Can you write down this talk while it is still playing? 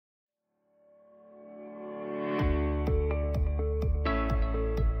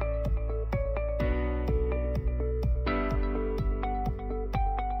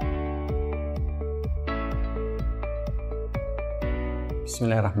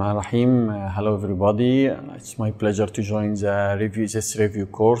Bismillahirrahmanirrahim. Hello everybody. It's my pleasure to join this review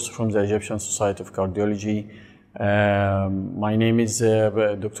course from the Egyptian Society of Cardiology. My name is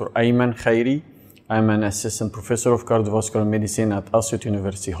Dr. Ayman Khairy. I'm an assistant professor of cardiovascular medicine at Asyut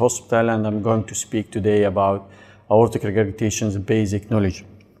University Hospital, and I'm going to speak today about aortic regurgitation's basic knowledge.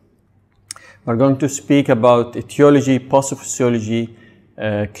 We're going to speak about etiology, pathophysiology,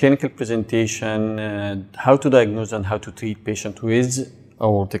 clinical presentation, how to diagnose and how to treat patients with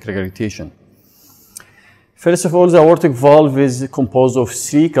aortic regurgitation. First of all, the aortic valve is composed of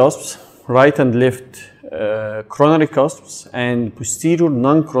three cusps, right and left coronary cusps and posterior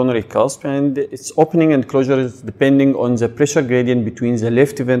non-coronary cusp, and its opening and closure is depending on the pressure gradient between the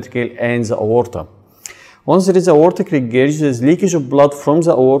left ventricle and the aorta. Once there is aortic regurgitation, there is leakage of blood from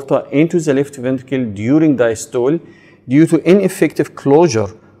the aorta into the left ventricle during diastole due to ineffective closure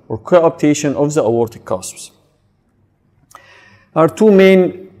or coaptation of the aortic cusps. Our two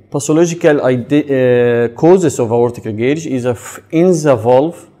main pathological causes of aortic regurgitation is in the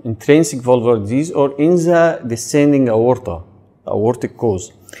valve, intrinsic valvular disease, or in the descending aorta, aortic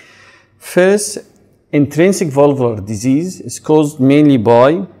cause. First, intrinsic valvular disease is caused mainly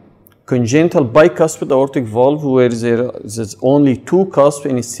by congenital bicuspid aortic valve, where there's only two cusps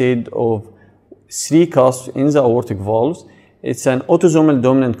instead of three cusps in the aortic valves. It's an autosomal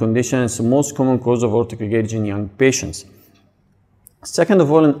dominant condition. It's the most common cause of aortic regurgitation in young patients. Second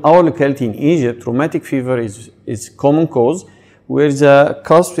of all, in our locality in Egypt, rheumatic fever is common cause, where the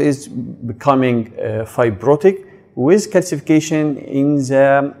cusp is becoming fibrotic with calcification in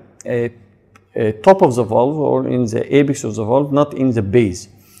the top of the valve or in the apex of the valve, not in the base.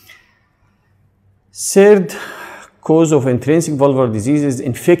 Third cause of intrinsic valvular disease is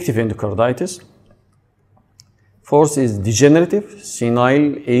infective endocarditis. Fourth is degenerative,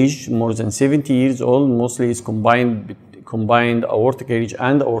 senile, age more than 70 years old, mostly is combined aortic regurgitation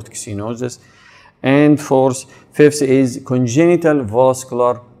and aortic stenosis. And fifth is congenital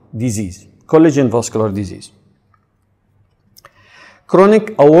vascular disease, collagen vascular disease.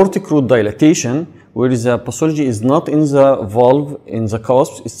 Chronic aortic root dilatation, where the pathology is not in the valve, in the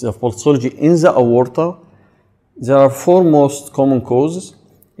cusp, it's the pathology in the aorta. There are four most common causes: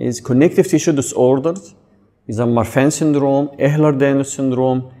 is connective tissue disorders, is a Marfan syndrome, Ehlers-Danlos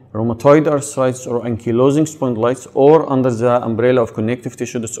syndrome, rheumatoid arthritis, or ankylosing spondylitis, or under the umbrella of connective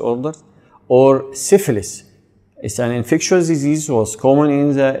tissue disorders, or syphilis. It's an infectious disease, was common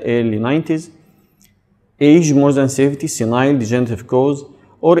in the early 90s, age more than 70, senile, degenerative cause,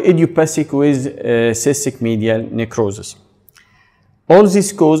 or idiopathic with cystic medial necrosis. All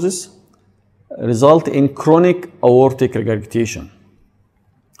these causes result in chronic aortic regurgitation.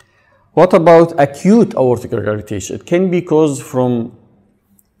 What about acute aortic regurgitation? It can be caused from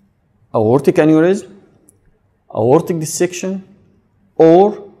aortic aneurysm, aortic dissection,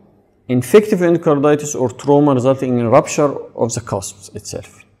 or infective endocarditis or trauma resulting in rupture of the cusps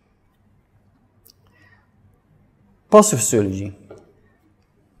itself. Pathophysiology.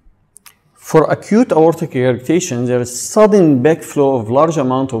 For acute aortic regurgitation, there is sudden backflow of large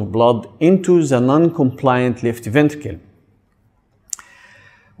amount of blood into the non-compliant left ventricle,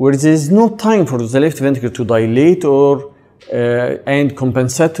 where there is no time for the left ventricle to dilate or and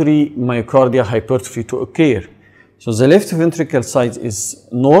compensatory myocardial hypertrophy to occur. So the left ventricle size is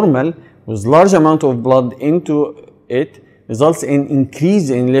normal, with large amount of blood into it results in increase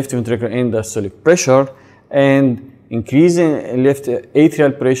in left ventricular end-diastolic pressure, and increase in left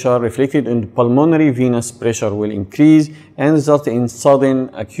atrial pressure reflected in pulmonary venous pressure will increase and result in sudden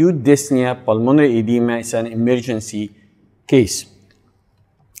acute dyspnea, pulmonary edema. Is an emergency case.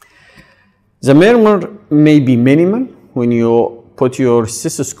 The murmur may be minimal. When you put your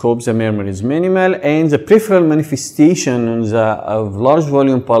stethoscope, the murmur is minimal, and the peripheral manifestation of large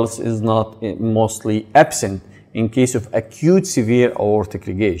volume pulse is not mostly absent in case of acute severe aortic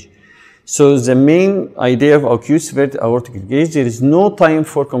regurgitation. So the main idea of acute severe aortic regurgitation, there is no time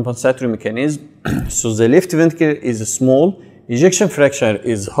for compensatory mechanism. So the left ventricle is small, ejection fraction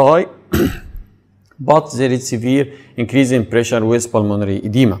is high, but there is severe increase in pressure with pulmonary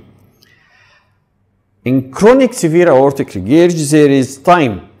edema. In chronic severe aortic regurgitation, there is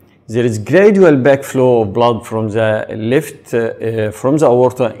time. There is gradual backflow of blood from the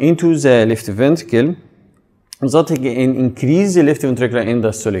aorta into the left ventricle, resulting in increased left ventricular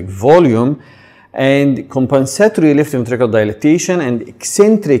end-diastolic volume and compensatory left ventricular dilatation and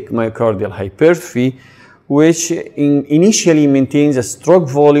eccentric myocardial hypertrophy, which initially maintains the stroke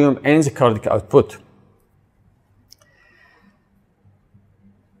volume and the cardiac output.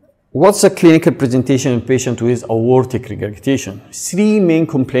 What's the clinical presentation in patient with aortic regurgitation? Three main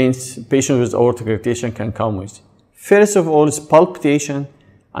complaints patients with aortic regurgitation can come with. First of all is palpitation,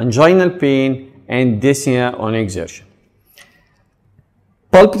 anginal pain, and dyspnea on exertion.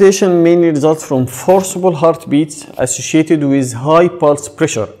 Palpitation mainly results from forcible heartbeats associated with high pulse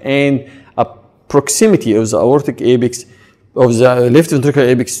pressure and a proximity of the aortic apex, of the left ventricular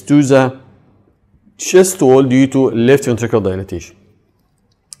apex to the chest wall due to left ventricular dilatation.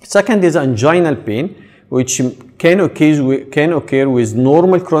 Second is anginal pain, which can occur with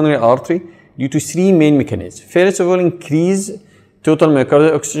normal coronary artery due to three main mechanisms. First of all, increase total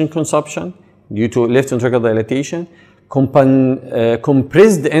myocardial oxygen consumption due to left ventricular dilatation,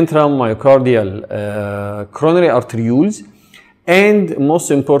 compressed intramyocardial coronary arterioles, and most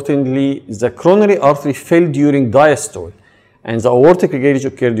importantly, the coronary artery fell during diastole, and the aortic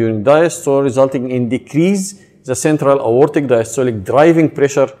regurgitation occurred during diastole, resulting in decrease the central aortic diastolic driving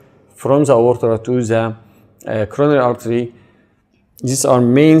pressure from the aorta to the coronary artery. These are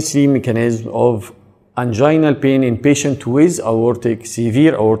main three mechanisms of anginal pain in patients with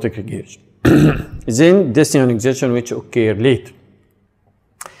severe aortic regurgitation. Then dyspnea on exertion, which occur late.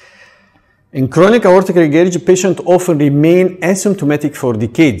 In chronic aortic regurgitation, patients often remain asymptomatic for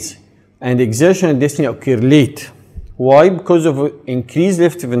decades, and exertion and dyspnea occur late. Why? Because of increased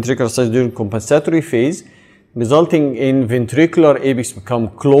left ventricular size during compensatory phase, resulting in ventricular apex become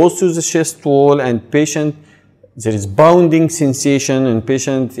close to the chest wall, and there is bounding sensation, and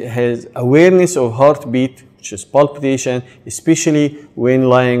patient has awareness of heartbeat, which is palpitation, especially when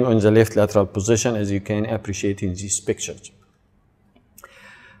lying on the left lateral position, as you can appreciate in these pictures.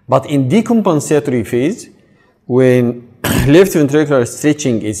 But in decompensatory phase, when left ventricular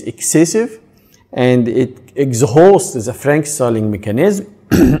stretching is excessive and it exhausts the Frank-Starling mechanism,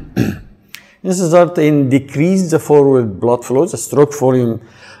 this results in decrease the forward blood flow, the stroke volume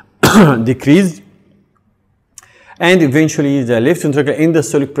decreased, and eventually the left ventricular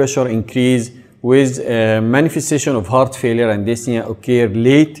end-diastolic pressure increase with manifestation of heart failure and dyspnea occur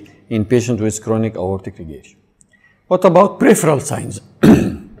late in patients with chronic aortic regurgitation. What about peripheral signs?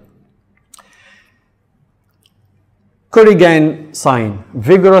 Corrigan sign,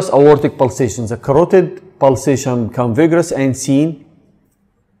 vigorous aortic pulsations. The carotid pulsation become vigorous and seen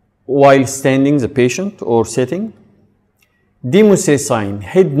while standing the patient or sitting. Demousset sign,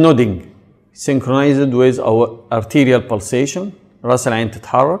 head nodding, synchronized with our arterial pulsation, راس العين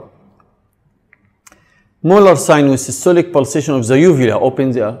تتحرك. Molar sign with systolic pulsation of the uvula,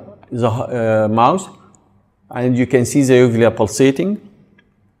 open the mouth, and you can see the uvula pulsating.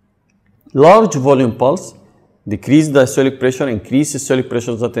 Large volume pulse, decrease diastolic pressure, increase systolic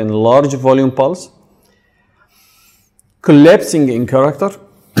pressure, that in large volume pulse. Collapsing in character,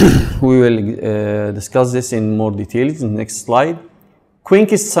 we will discuss this in more details in the next slide.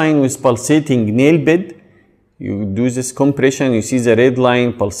 Quincke's sign with pulsating nail bed, you do this compression, you see the red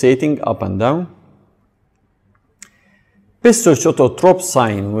line pulsating up and down. Pistol shot or trop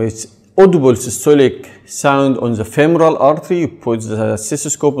sign with audible systolic sound on the femoral artery. You put the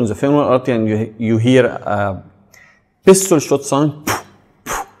cystoscope on the femoral artery and you hear a pistol shot sound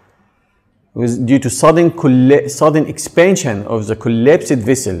due to sudden expansion of the collapsed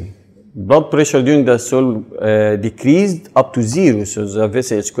vessel. Blood pressure during diastole decreased up to 0, so the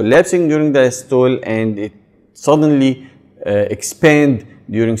vessel is collapsing during diastole and it suddenly expand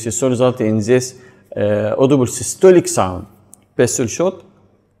during systole, resulting in this audible systolic sound. Pistol shot.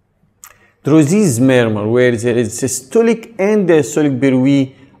 Drosi's murmur, where there is systolic and diastolic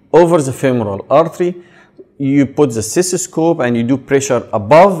bruit over the femoral artery. You put the cystoscope and you do pressure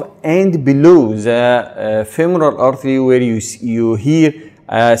above and below the femoral artery, where you hear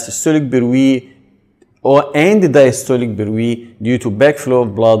systolic bruit and diastolic bruit due to backflow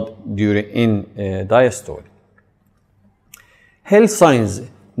of blood in diastole. Health signs.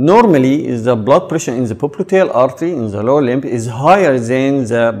 Normally, the blood pressure in the popliteal artery in the lower limb is higher than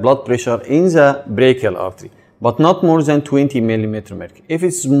the blood pressure in the brachial artery, but not more than 20 millimeter mercury. If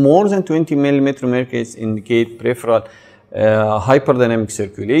it's more than 20 millimeter mercury, it indicates peripheral hyperdynamic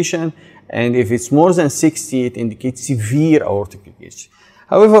circulation, and if it's more than 60, it indicates severe aortic regurgitation.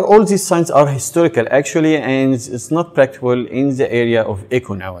 However, all these signs are historical actually, and it's not practical in the area of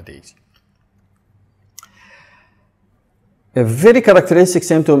echo nowadays. A very characteristic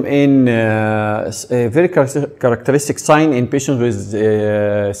symptom characteristic sign in patients with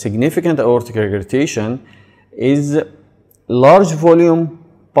significant aortic regurgitation is large volume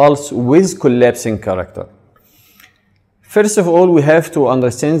pulse with collapsing character. First of all, we have to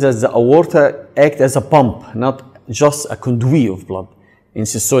understand that the aorta acts as a pump, not just a conduit of blood. In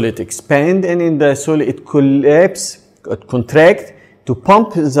systole it expands, and in diastole it collapses, it contracts to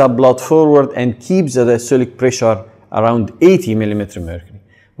pump the blood forward and keep the diastolic pressure around 80 millimeter mercury.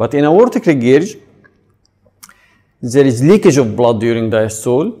 But in aortic regurgitation, there is leakage of blood during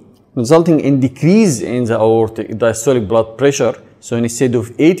diastole, resulting in decrease in the aortic diastolic blood pressure. So instead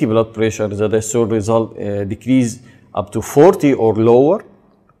of 80 blood pressure, the diastole decrease up to 40 or lower.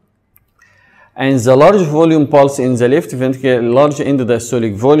 And the large volume pulse in the left ventricle, large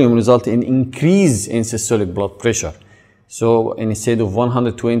endodiastolic volume, result in increase in systolic blood pressure. So instead of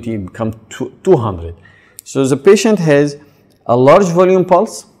 120, it becomes 200. So the patient has a large volume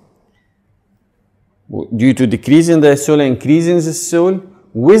pulse due to decrease in diastole, increase in the systole,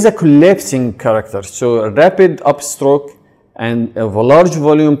 with a collapsing character. So a rapid upstroke and a large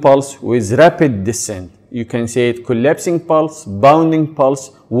volume pulse with rapid descent. You can say it collapsing pulse, bounding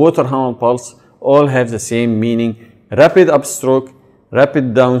pulse, water hammer pulse, all have the same meaning. Rapid upstroke,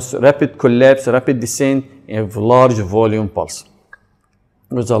 rapid rapid collapse, rapid descent, you have large volume pulse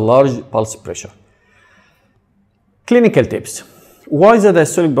with a large pulse pressure. Clinical tips. Why the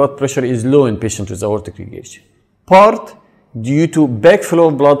diastolic blood pressure is low in patients with aortic regurgitation? Part due to backflow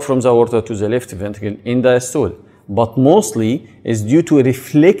of blood from the aorta to the left ventricle in diastole, but mostly is due to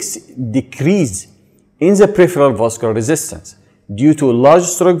reflex decrease in the peripheral vascular resistance. Due to large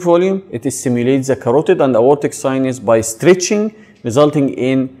stroke volume, it stimulates the carotid and aortic sinus by stretching, resulting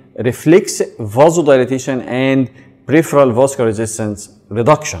in reflex vasodilatation and peripheral vascular resistance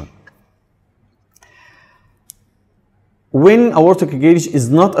reduction. When aortic regurgitation is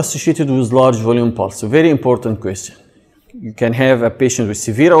not associated with large volume pulse, a very important question. You can have a patient with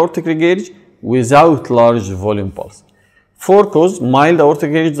severe aortic regurgitation without large volume pulse. For cause, mild aortic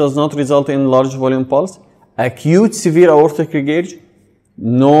regurgitation does not result in large volume pulse. Acute severe aortic regurgitation,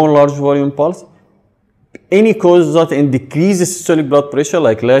 no large volume pulse. Any cause that in decrease systolic blood pressure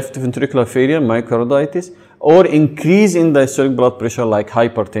like left ventricular failure, myocarditis, or increase in diastolic blood pressure like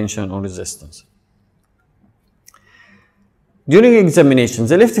hypertension or resistance. During examination,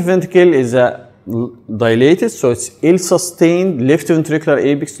 the left ventricle is dilated, so it's ill-sustained left ventricular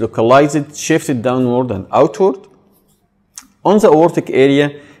apex, localized, shifted downward and outward. On the aortic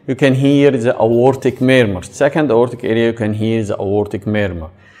area, you can hear the aortic murmur. Second aortic area, you can hear the aortic murmur.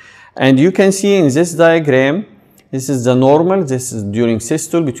 And you can see in this diagram, this is the normal, this is during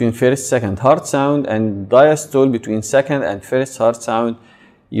systole between first, second heart sound, and diastole between second and first heart sound.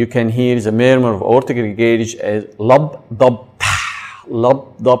 You can hear the murmur of aortic regurgitation as lub, dub, ta,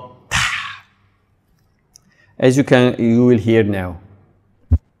 lub, dub, ta. As you will hear now.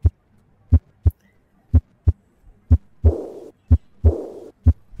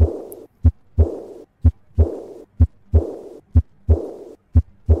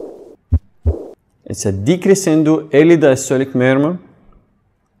 It's a decrescendo early diastolic murmur.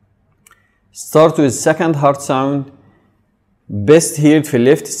 Start with second heart sound. Best heard في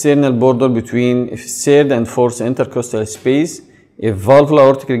left sternal border between third and fourth intercostal space. If valvular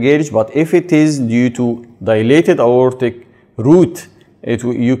aortic regurgitation, but if it is due to dilated aortic root,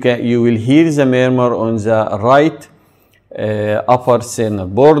 you will hear the murmur on the right upper sternal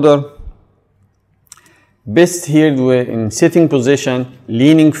border. Best heard in sitting position,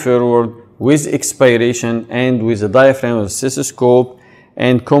 leaning forward, with expiration and with a diaphragm or cystoscope,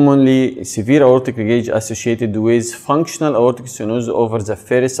 and commonly severe aortic regurgitation associated with functional aortic stenosis over the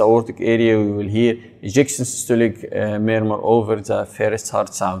first aortic area. We will hear ejection systolic murmur over the first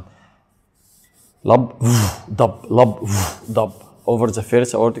heart sound. Lub, dub, lub, dub over the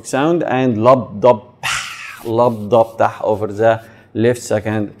first aortic sound, and lub, dub, tah over the left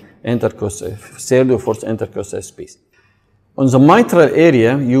second intercostal, third or fourth intercostal space. On the mitral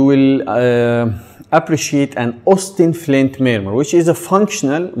area, you will appreciate an Austin Flint murmur, which is a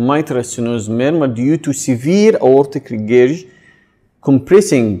functional mitral stenosis murmur due to severe aortic regurgitation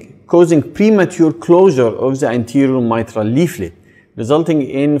causing premature closure of the anterior mitral leaflet, resulting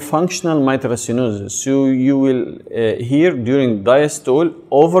in functional mitral stenosis. So you will hear during diastole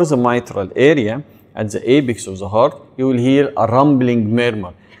over the mitral area at the apex of the heart, you will hear a rumbling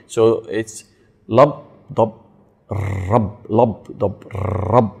murmur. So it's lub, dub, rub, lub, dub,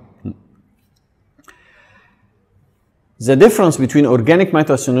 rub. The difference between organic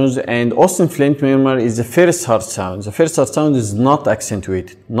mitral stenosis and Austin Flint murmur is the first heart sound. The first heart sound is not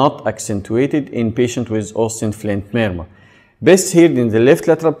accentuated in patient with Austin Flint murmur. Best heard in the left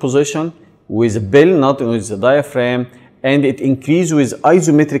lateral position with the bell, not with the diaphragm, and it increases with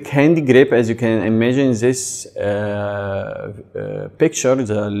isometric hand grip, as you can imagine this picture,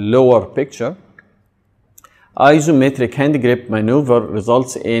 the lower picture. Isometric hand grip maneuver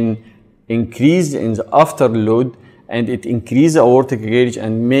results in increase in the afterload, and it increases aortic regurgitation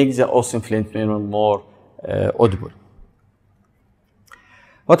and makes the Austin Flint murmur more audible.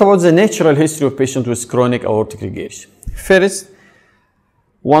 What about the natural history of patients with chronic aortic regurgitation? First,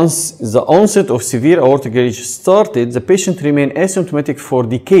 Once the onset of severe aortic hemorrhage started, the patient remained asymptomatic for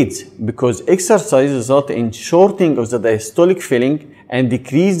decades because exercise resulted in shortening of the diastolic filling and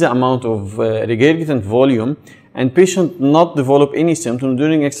decrease the amount of regurgitant volume, and patient not develop any symptom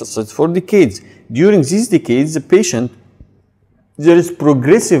during exercise for decades. During these decades, the patient, there is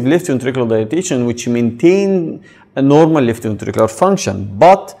progressive left ventricular dilatation which maintain a normal left ventricular function,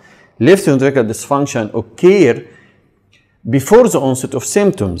 but left ventricular dysfunction occur before the onset of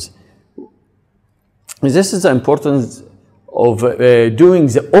symptoms. This is the importance of doing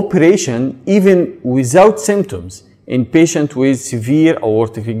the operation even without symptoms in patients with severe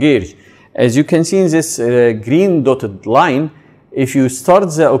aortic regurgitation. As you can see in this green dotted line, if you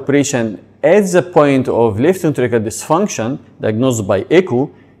start the operation at the point of left ventricular dysfunction diagnosed by echo,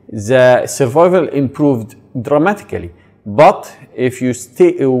 the survival improved dramatically. But if you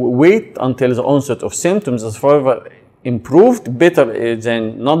wait until the onset of symptoms, the survival improved better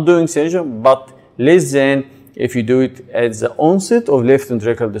than not doing surgery, but less than if you do it at the onset of left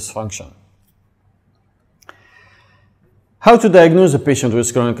ventricular dysfunction. How to diagnose a patient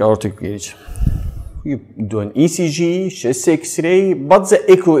with chronic aortic regurgitation? You do an ECG, chest X-ray, but the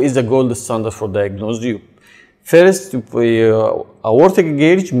echo is the gold standard for diagnosis. First, aortic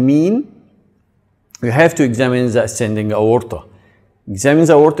regurgitation means you have to examine the ascending aorta. Examine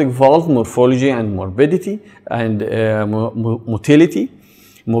the aortic valve morphology and morbidity and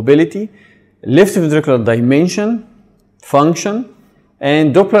mobility, left ventricular dimension, function,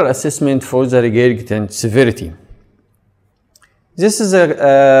 and Doppler assessment for the regurgitant severity. This is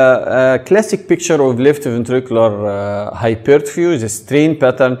a classic picture of left ventricular hypertrophy, the strain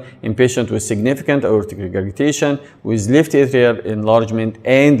pattern in patients with significant aortic regurgitation with left atrial enlargement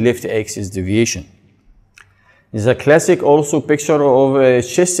and left axis deviation. This is a classic also picture of a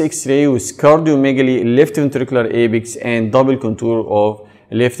chest X-ray with cardiomegaly, left ventricular apex, and double contour of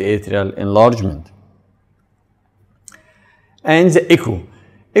left atrial enlargement. And the echo.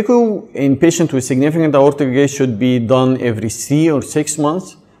 Echo in patients with significant aortic regurgitation should be done every 3 or 6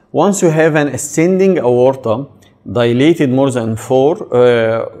 months. Once you have an ascending aorta dilated more than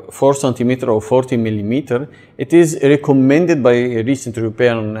 4 centimeter or 40 millimeter, it is recommended by recent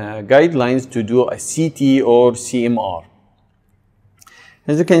European guidelines to do a CT or CMR.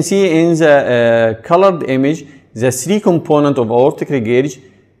 As you can see in the colored image, the 3 components of aortic regurgitation,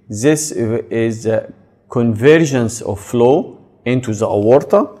 this is the convergence of flow into the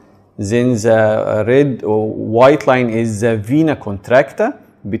aorta. Then the red or white line is the vena contracta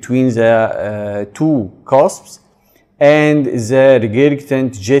between the 2 cusps, and the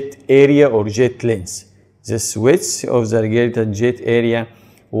regurgitant jet area or jet length. This width of the regurgitant jet area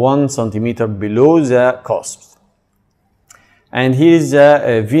 1 centimeter below the cusps. And here is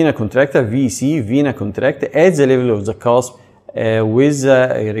the vena contracta, VC, vena contracta at the level of the cusp with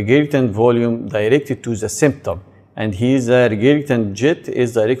the regurgitant volume directed to the septum. And here the regurgitant jet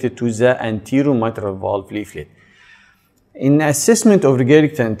is directed to the anterior mitral valve leaflet. In assessment of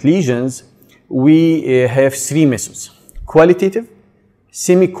regurgitant lesions, we have 3 methods: qualitative,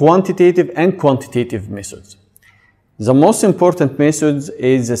 semi-quantitative, and quantitative methods. The most important methods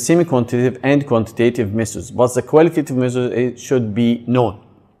is the semi-quantitative and quantitative methods, but the qualitative method should be known.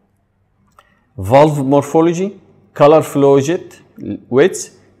 Valve morphology, color flow jet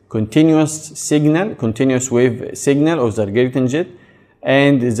width, continuous wave signal of the regurgitant jet,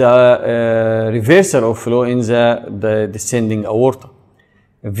 and the reversal of flow in the descending aorta.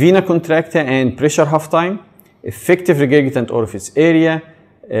 Vena contracta and pressure half time, effective regurgitant orifice area,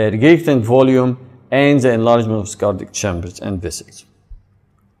 regurgitant volume, and the enlargement of cardiac chambers and vessels.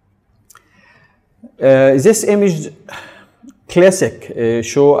 This image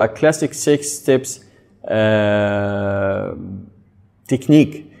show a classic 6 steps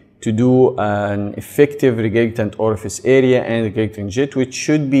technique to do an effective regurgitant orifice area and regurgitant jet, which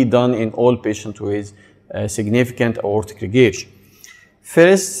should be done in all patients with significant aortic regurgitation.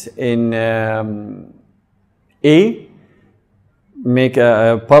 First, in A, make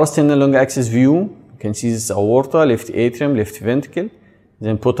a parasternal long axis view. You can see this aorta, left atrium, left ventricle.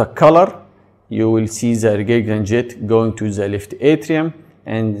 Then put a color. You will see the regurgitant jet going to the left atrium.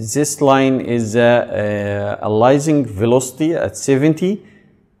 And this line is the arising velocity at 70.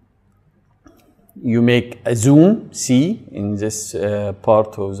 You make a zoom, C, in this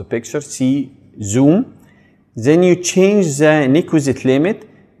part of the picture, C, zoom. Then you change the requisite limit,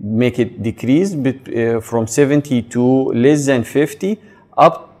 make it decrease from 70 to less than 50,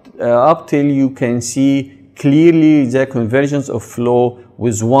 up till you can see clearly the convergence of flow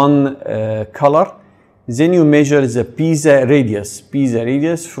with one color. Then you measure the pisa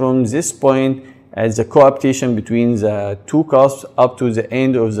radius from this point as the coaptation between the two cusps up to the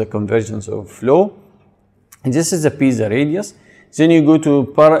end of the convergence of flow. And this is the pizza radius. Then you go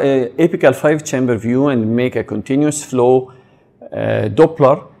to apical 5-chamber view and make a continuous flow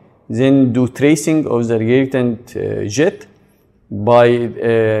Doppler. Then do tracing of the regurgitant jet by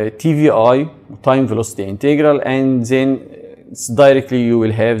TVI, time velocity integral, and then directly you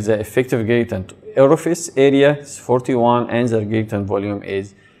will have the effective regurgitant orifice area is 41 and the regurgitant volume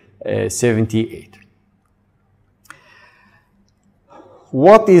is 78.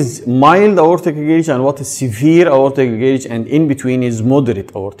 What is mild aortic regurgitation and what is severe aortic regurgitation, and in between is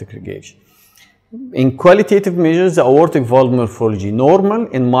moderate aortic regurgitation. In qualitative measures, the aortic valve morphology normal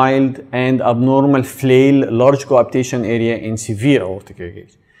in mild and abnormal flail large coaptation area in severe aortic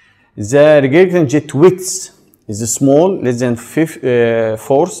regurgitation. The regurgitant jet width is small, less than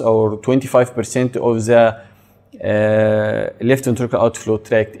 1/4 or 25% of the left ventricular outflow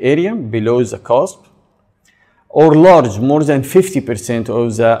tract area below the cusp, or large, more than 50%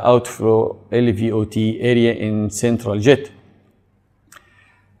 of the outflow LVOT area in central jet.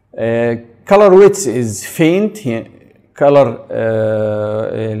 Color width is faint.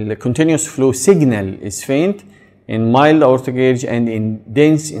 Continuous flow signal is faint in mild aortic regurgitation and in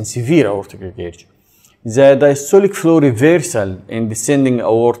dense in severe aortic regurgitation. The diastolic flow reversal in descending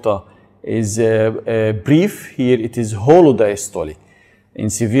aorta is brief. Here it is hollow diastolic in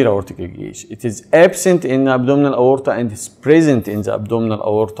severe aortic regurgitation. It is absent in abdominal aorta and is present in the abdominal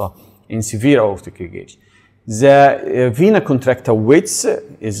aorta in severe aortic regurgitation. The vena contracta width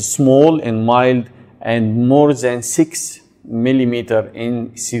is small in mild and more than 6 millimeter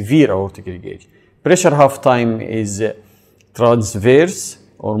in severe aortic regurgitation. Pressure half time is transverse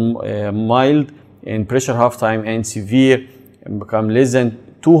or mild in pressure half time, and severe become less than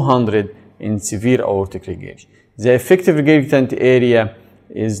 200 in severe aortic regurgitation. The effective regurgitant area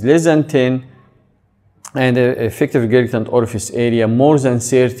is less than 10 and the effective regurgitant orifice area more than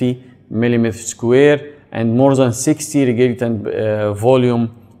 30 millimeters square and more than 60 regurgitant volume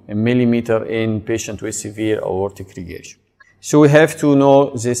millimeter in patient with severe aortic regurgitation. So we have to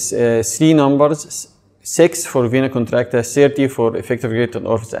know this 3 numbers: 6 for vena contracta, 30 for effective regurgitant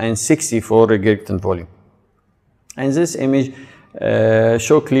orifice, and 60 for regurgitant volume. And this image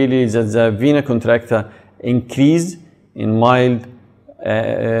show clearly that the vena contracta increase in mild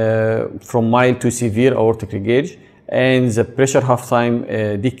from mild to severe aortic regurgitation, and the pressure half time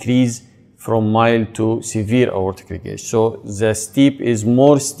decrease from mild to severe aortic regurgitation. So the steep is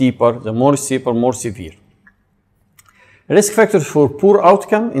more steeper, the more steeper, more severe. Risk factors for poor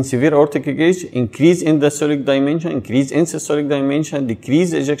outcome in severe aortic regurgitation: increase in diastolic dimension, increase in systolic dimension,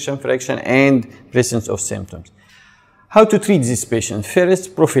 decrease ejection fraction, and presence of symptoms. How to treat these patients?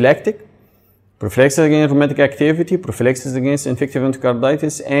 First, prophylactic. Prophylaxis against rheumatic activity, prophylaxis against infective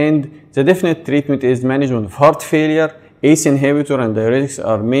endocarditis, and the definite treatment is management of heart failure. ACE inhibitor and diuretics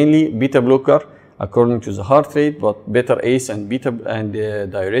are mainly beta blocker according to the heart rate, but better ACE and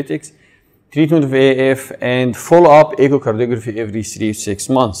diuretics. Treatment of AF and follow-up echocardiography every 3 to 6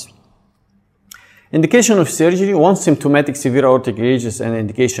 months. Indication of surgery: once symptomatic severe aortic regurgitation is an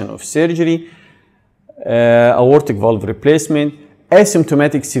indication of surgery. Aortic valve replacement.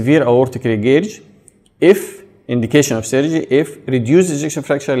 Asymptomatic severe aortic regurgitation, if indication of surgery, if reduced ejection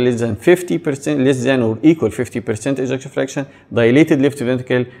fraction less than 50%, less than or equal 50% ejection fraction, dilated left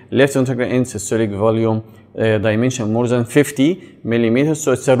ventricle and systolic volume dimension more than 50 millimeters.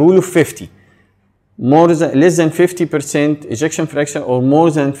 So it's a rule of 50. Less than 50% ejection fraction or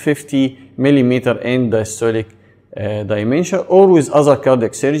more than 50 millimeter in diastolic dimension, or with other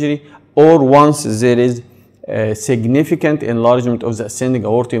cardiac surgery, or once there is significant enlargement of the ascending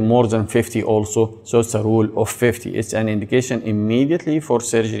aorta more than 50 also. So it's a rule of 50. It's an indication immediately for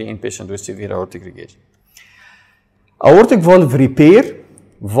surgery in patients with severe aortic regurgitation. Aortic valve repair,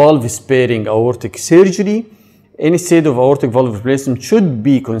 valve sparing aortic surgery instead of aortic valve replacement should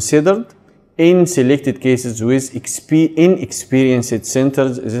be considered in selected cases with inexperienced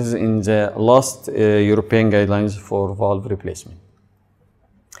centers. This is in the last European guidelines for valve replacement.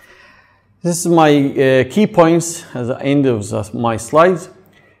 This is my key points at the end of my slides.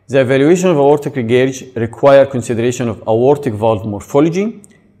 The evaluation of aortic regurgitation requires consideration of aortic valve morphology,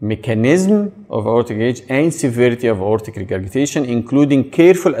 mechanism of aortic regurgitation, and severity of aortic regurgitation, including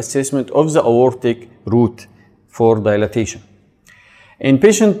careful assessment of the aortic route for dilatation. In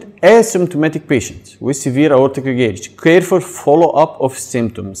asymptomatic patients with severe aortic regurgitation, careful follow-up of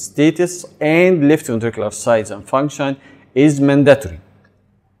symptoms, status, and left ventricular size and function is mandatory.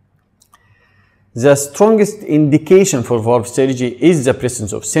 The strongest indication for valve surgery is the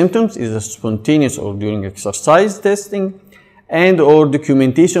presence of symptoms, either spontaneous or during exercise testing, and or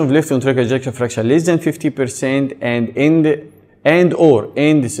documentation of left ventricular ejection fraction less than 50% and or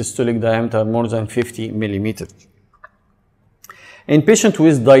end systolic diameter more than 50 millimeters. In patient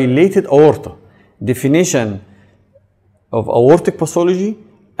with dilated aorta, definition of aortic pathology,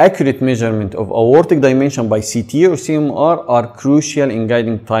 accurate measurement of aortic dimension by CT or CMR are crucial in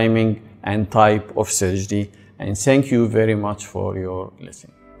guiding timing and type of surgery. And thank you very much for your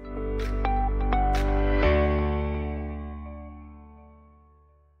listening.